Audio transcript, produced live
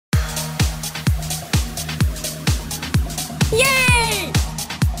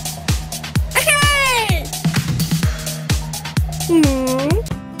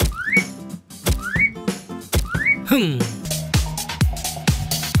Yeah.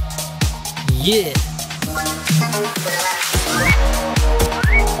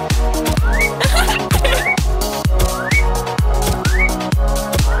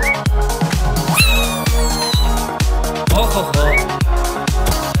 Oh ho ho.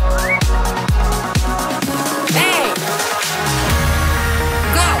 Hey!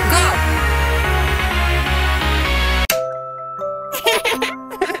 Go, go!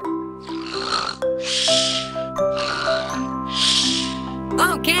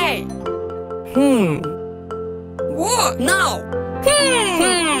 Okay. What? No.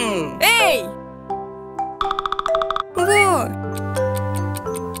 Hey. What?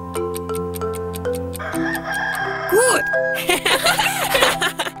 Good.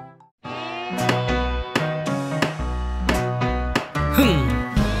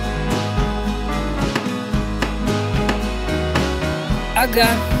 Ага.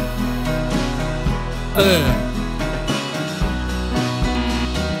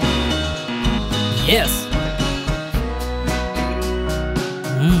 Yes.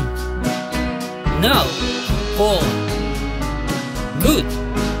 No. Oh. Good.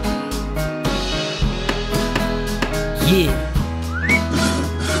 Yeah.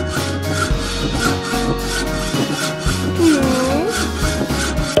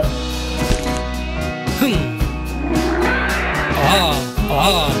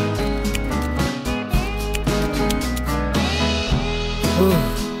 Ah.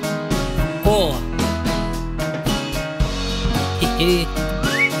 Oh. Hehe.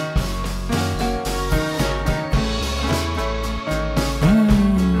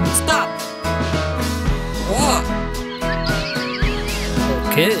 Stop. What?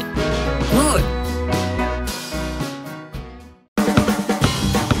 Okay. Good.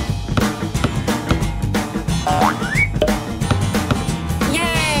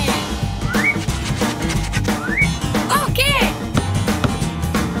 Yay! Okay.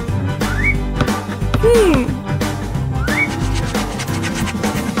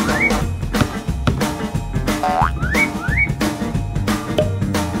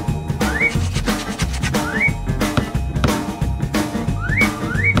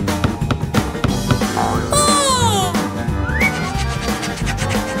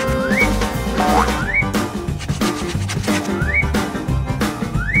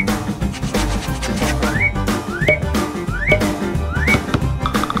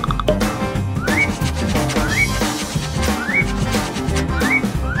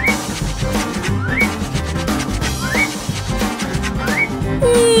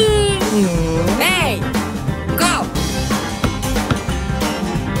 Hey, go!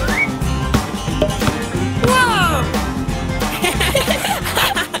 Whoa!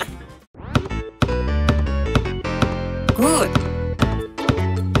 Good.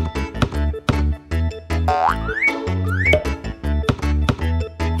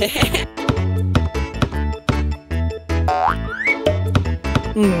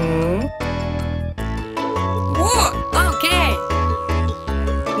 What? Okay.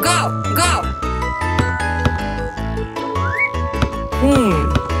 Go, go.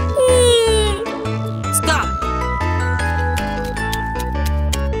 Stop.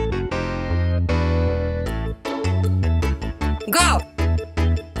 Go.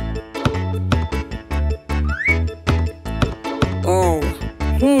 Oh.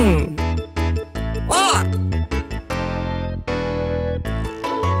 What?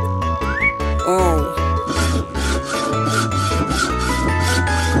 Oh.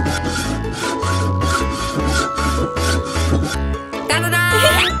 Da-da-da!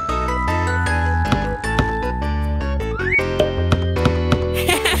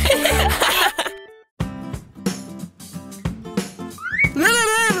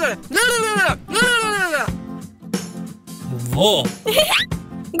 Во.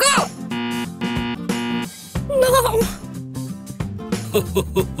 Go! No!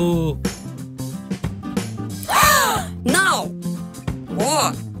 Хо-хо-хо-хо. No!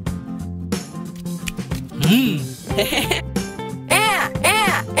 What? Air! Air!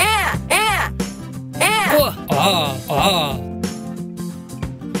 Air! Air! Air! О. А.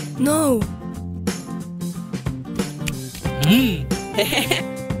 No! Air!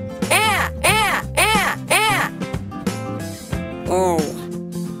 Air! Air! Air! Oh!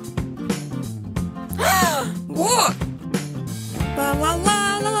 What? La la la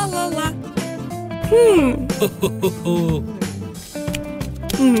la la la. Хо-хо-хо-хо.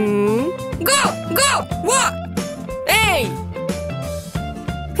 Go! Go! What? Hey!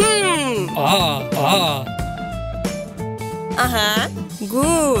 А. Uh-huh.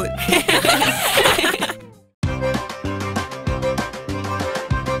 Good.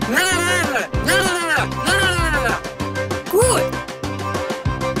 La la la la la la la la la la la.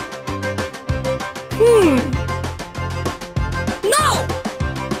 No!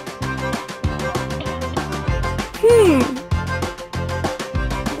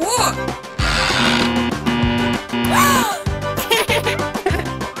 What?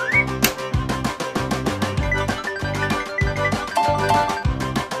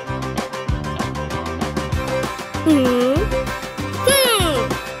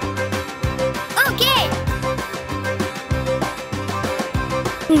 Okay.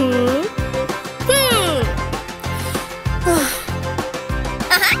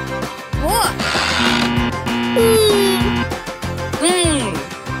 What?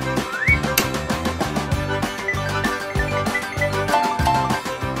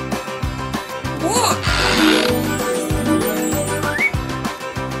 What?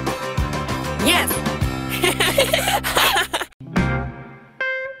 Yes.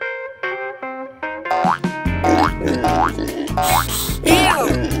 Ew.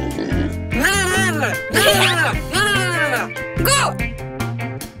 Go.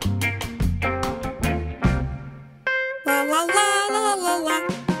 La la la la la la.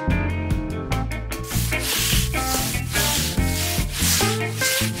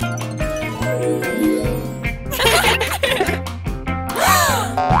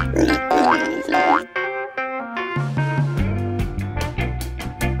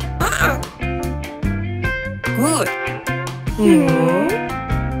 Good.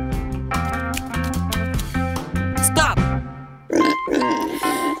 Stop.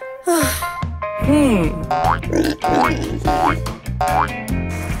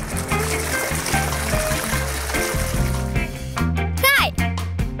 Hi.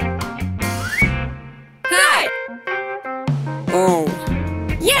 Hi. Oh.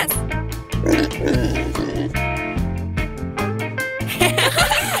 Yes.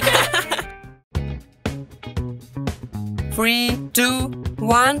 Three, two,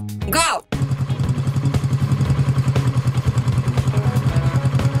 one, go.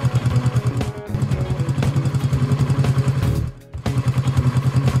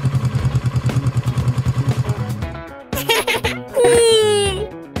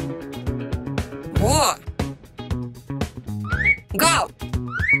 What? Go.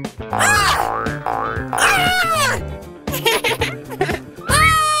 Ah!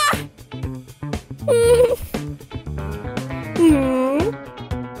 Ah!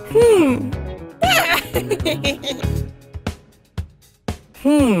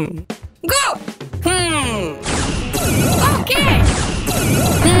 Go. Okay.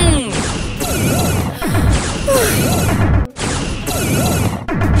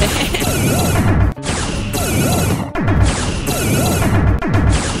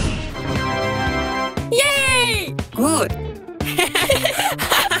 Yay! Good.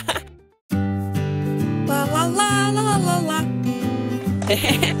 La la la la la la.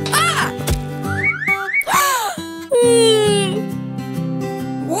 Ah!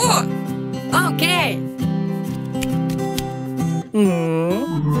 What? Okay.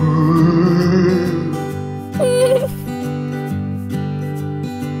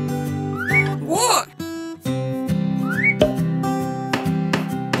 What?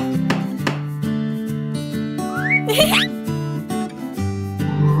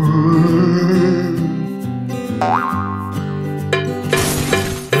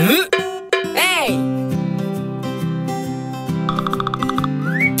 Hey!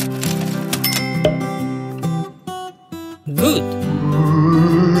 Good.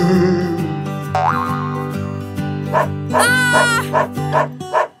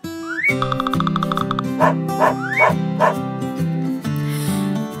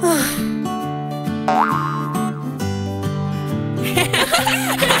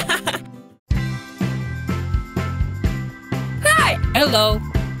 Hi! Hello.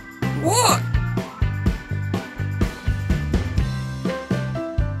 What?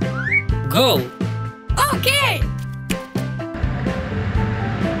 Go. Okay!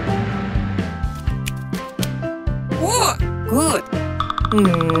 What? Good.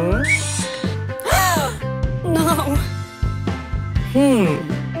 No.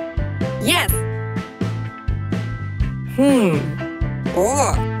 Yes. Oh.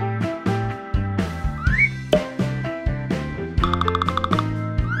 Oh.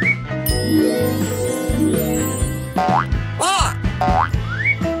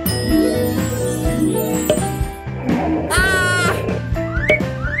 Ah.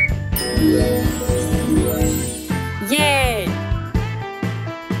 Yay.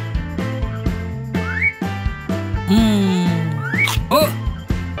 Oh.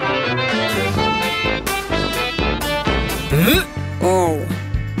 Oh.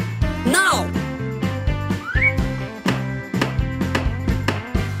 No.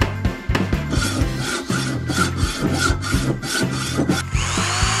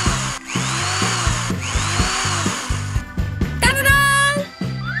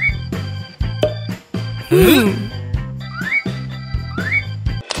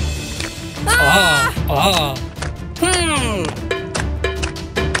 Ah. Hmm.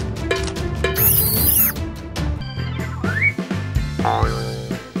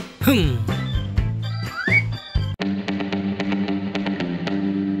 Hmm.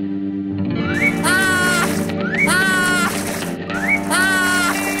 Ah! Ah!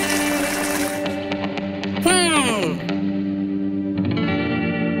 Ah! Hmm.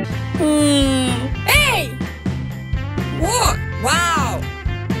 Hmm. Hey! Whoa! Wow!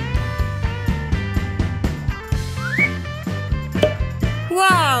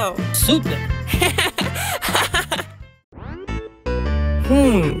 Wow! Super.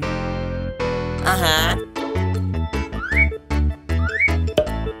 Hmm. Uh-huh.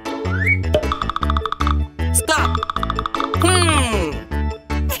 Stop. Hmm.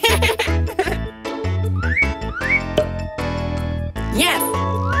 Yes.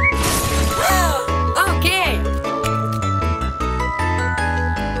 Okay.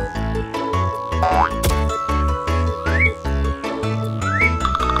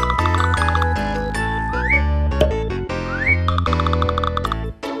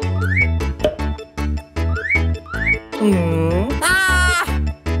 Hmm. Ah!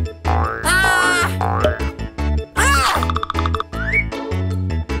 Ah! Ah!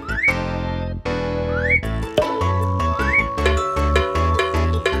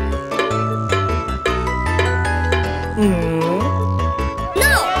 Hmm.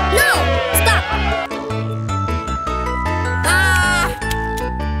 No! No! Stop! Ah!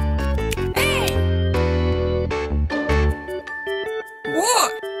 Hey! Whoa!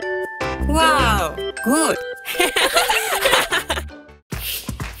 Wow! Good.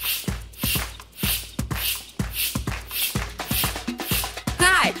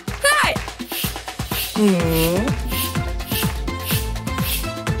 Hi! Hi! Hmm.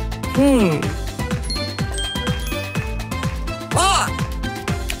 Hmm. Oh!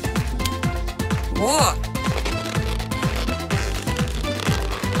 Whoa!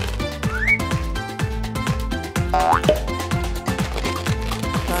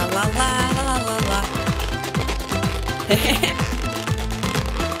 La la la la la la.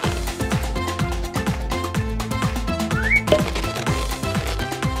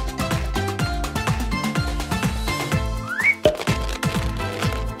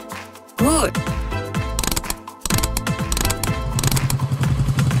 Good.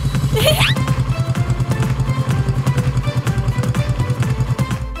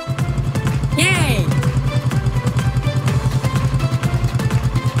 Yay!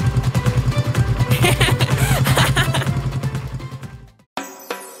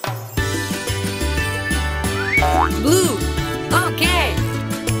 Blue. Okay.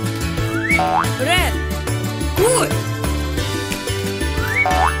 Red. Good.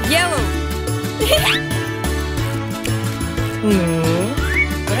 Yellow.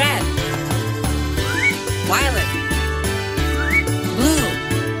 Red. Violet. Blue.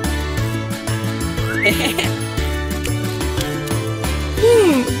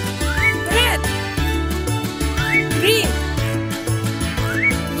 Red. Green.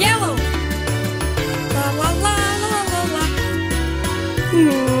 Yellow. La la la la la la.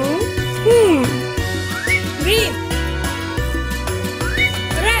 Green.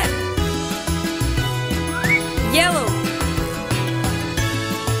 Red. Yellow.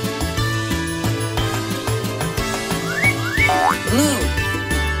 Blue.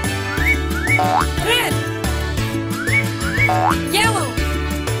 Red. Yellow.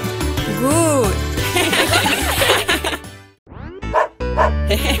 Good.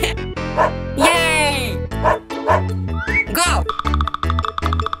 Yay! Go!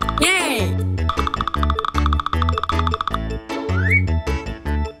 Yay!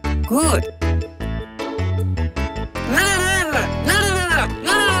 Good. La la la la la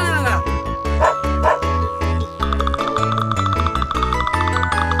la la la.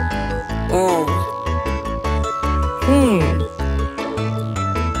 Oh.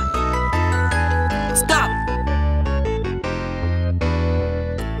 Stop.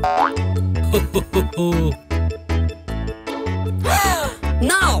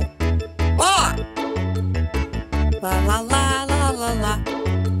 No. Oh. La la la la la la.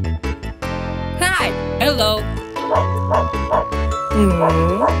 Hi. Hello.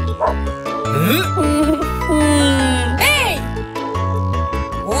 Hey.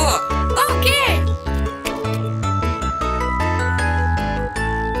 Whoa. Okay.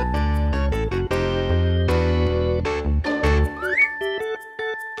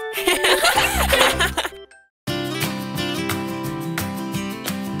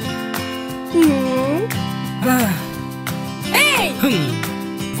 Hey.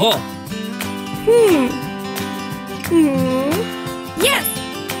 Whoa. Yes.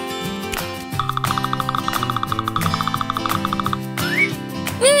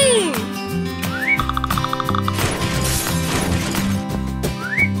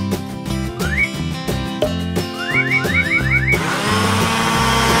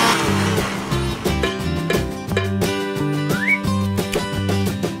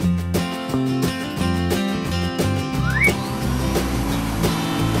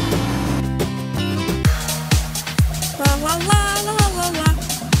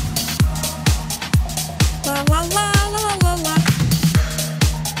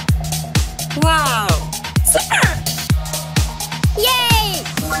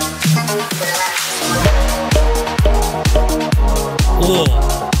 О.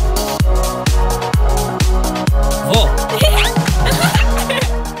 Во.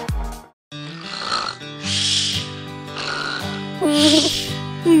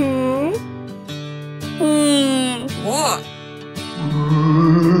 Во.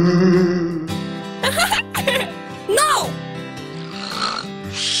 No.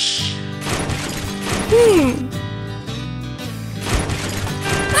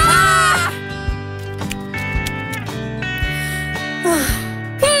 Ah.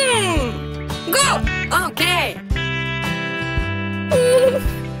 Go. Okay.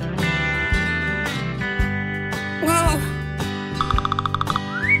 Wow.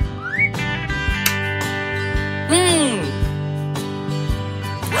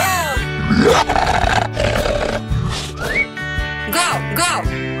 Go, go.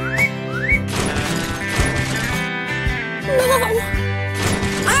 No.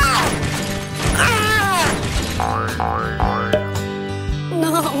 Ah. Ah.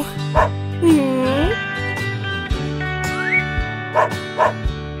 No.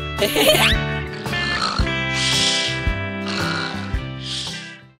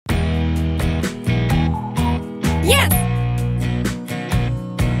 Yes.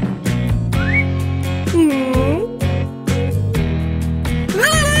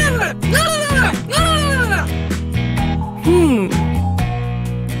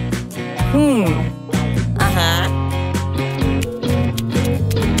 Uh-huh.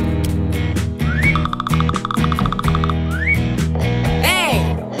 Hey.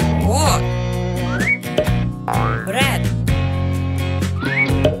 What? Red.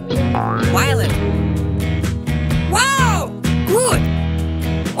 Violet. Wow! Good!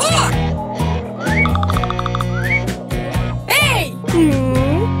 Oh! Hey!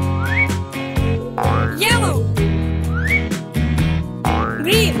 Yellow!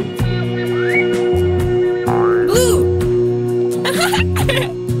 Green! Blue!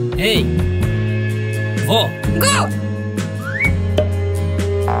 Эй. Во. Go!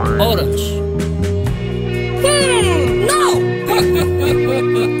 Orange. No!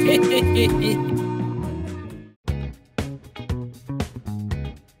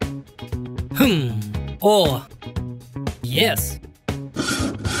 Oh. Yes.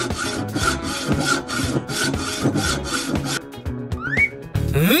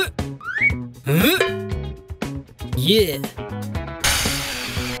 Huh? Huh? Yeah.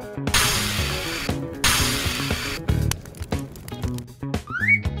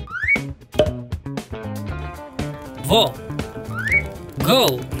 Во.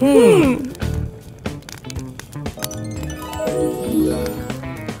 Go.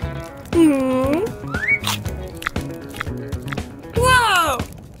 Wow!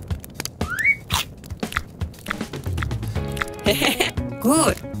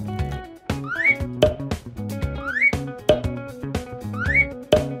 Good.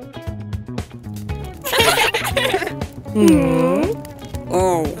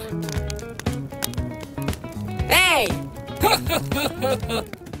 Oh. Hey!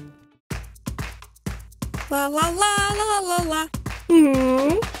 La la la la la la.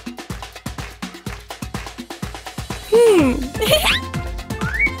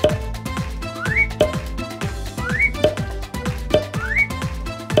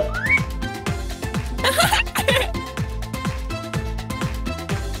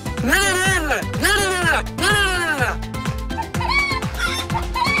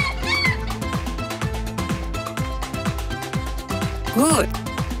 Good.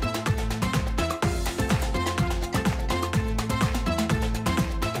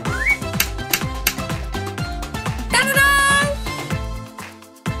 Ta-da-da!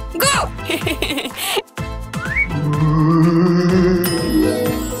 Go!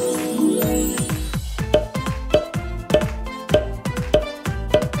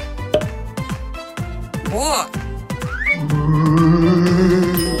 What?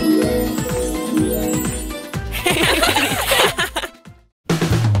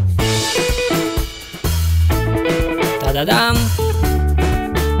 Ta-da-dam.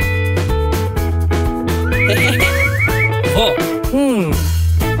 Во.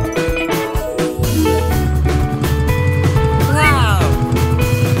 Wow!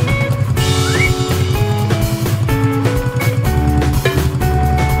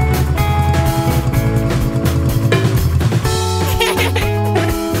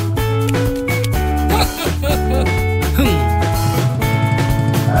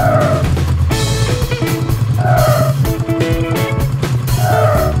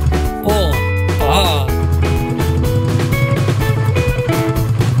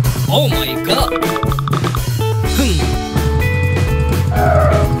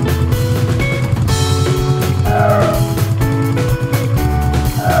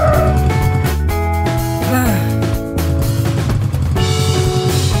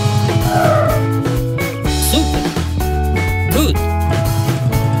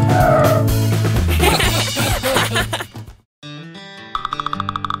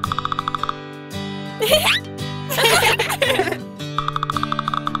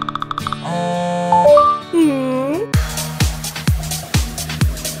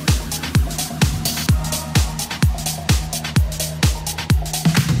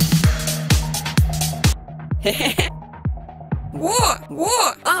 Whoa!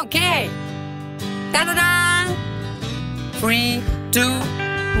 Okay. Da-da-da! 3, 2,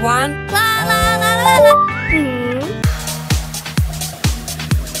 1. La la la la la.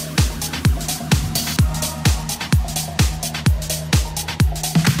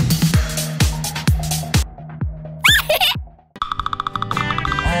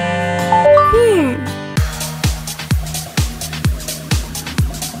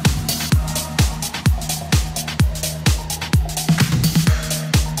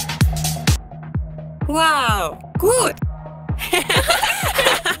 Wow, good.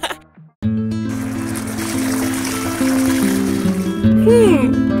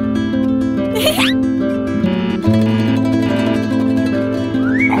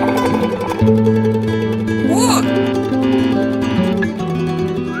 Whoa. La,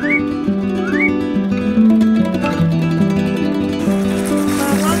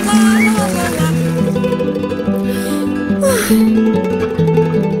 la, la, la, la.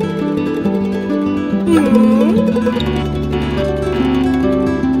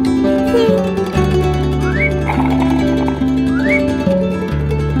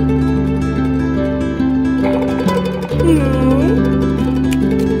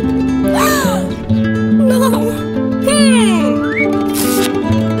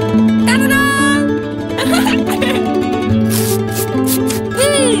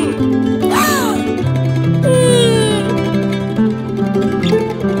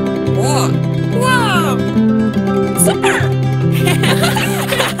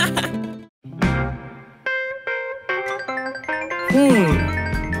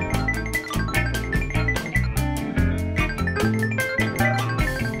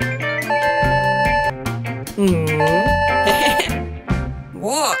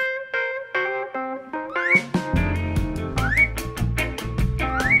 Whoa.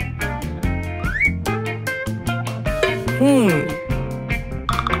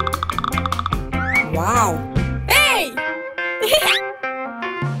 Wow. Hey!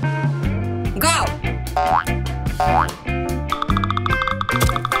 Go.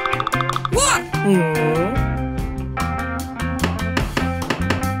 What?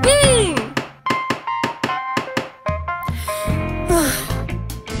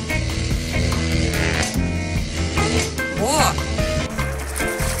 Whoa.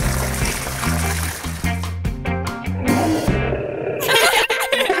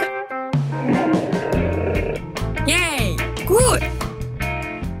 Yay! Good.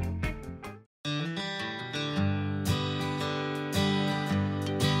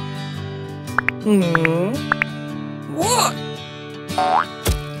 What?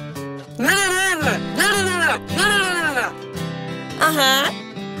 Uh-huh.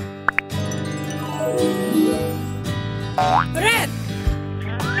 Red.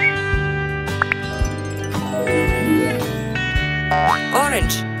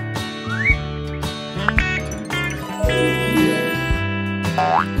 Orange.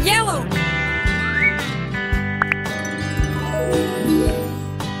 Yellow.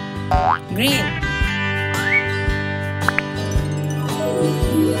 Green.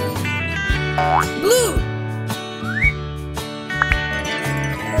 Blue.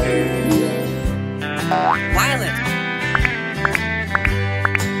 Violet.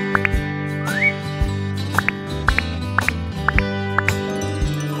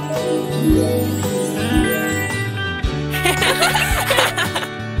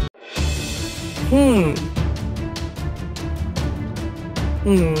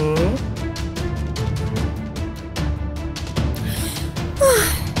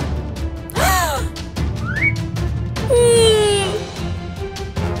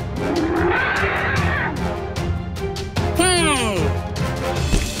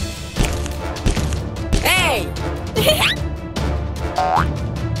 Hey!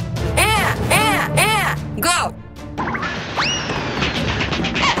 Air! Go!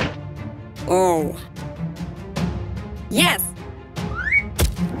 Oh. Yes!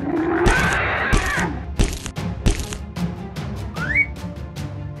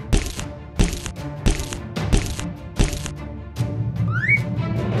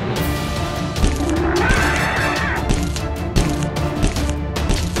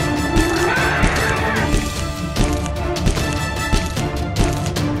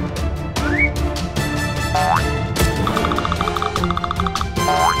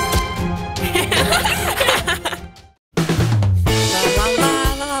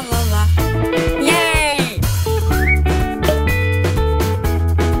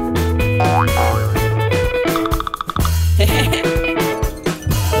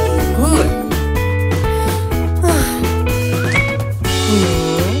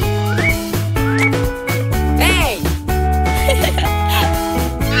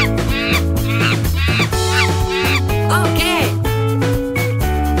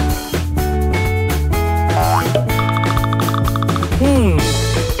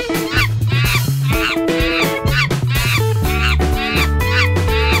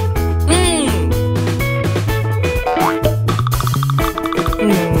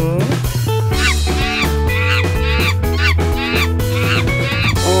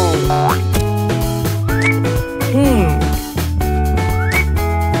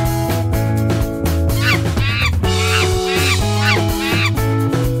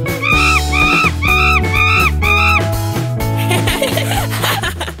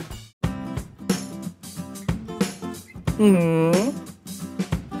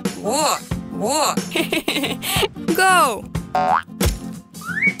 What? What? Go.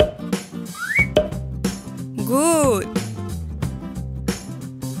 Good.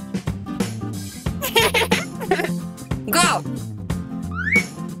 Go!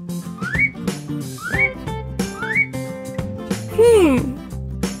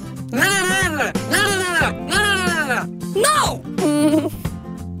 No.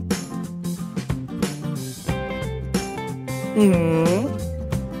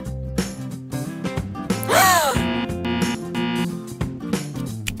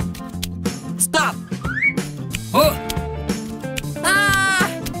 Stop! Oh, Ah.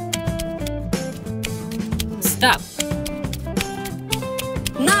 stop.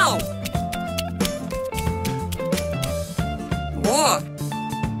 No. What?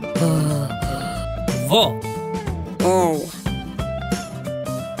 Во. Oh.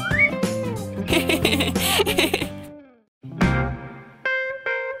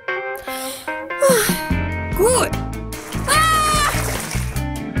 Good. Ah.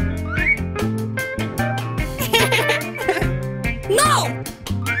 No.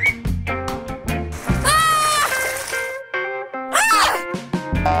 Ah.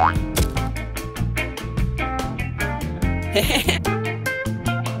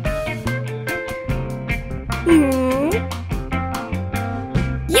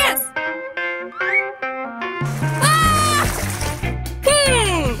 Yes. Ah.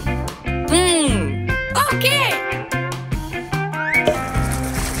 Okay.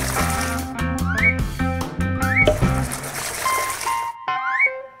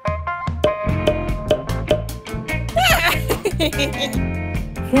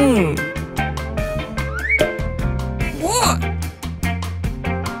 What?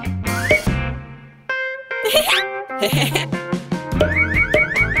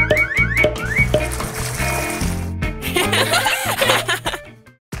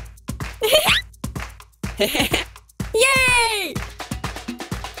 Yay!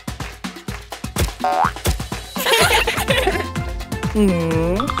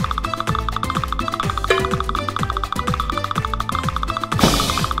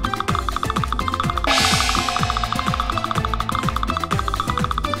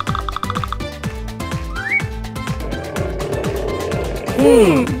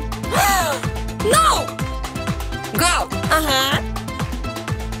 No! Go! Uh-huh.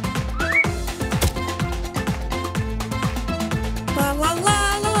 La la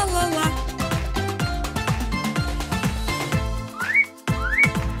la la la la.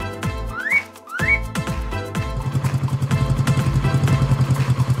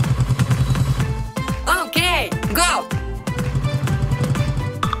 Okay, go!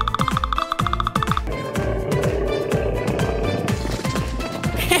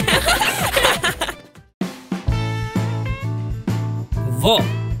 Во.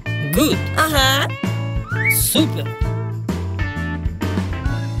 Good. Uh-huh. Super.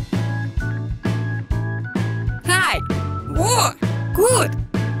 Hi! What? Good.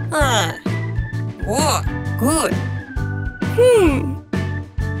 What? Good.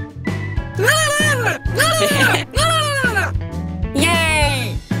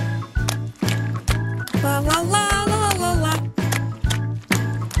 Yay! La la la la la la.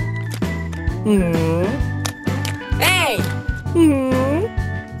 Hey!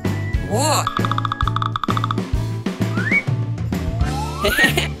 What?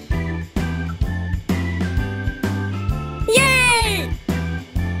 Yay!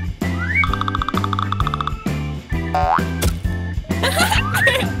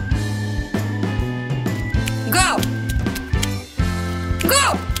 Go!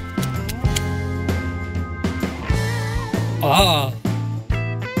 Go! Ah.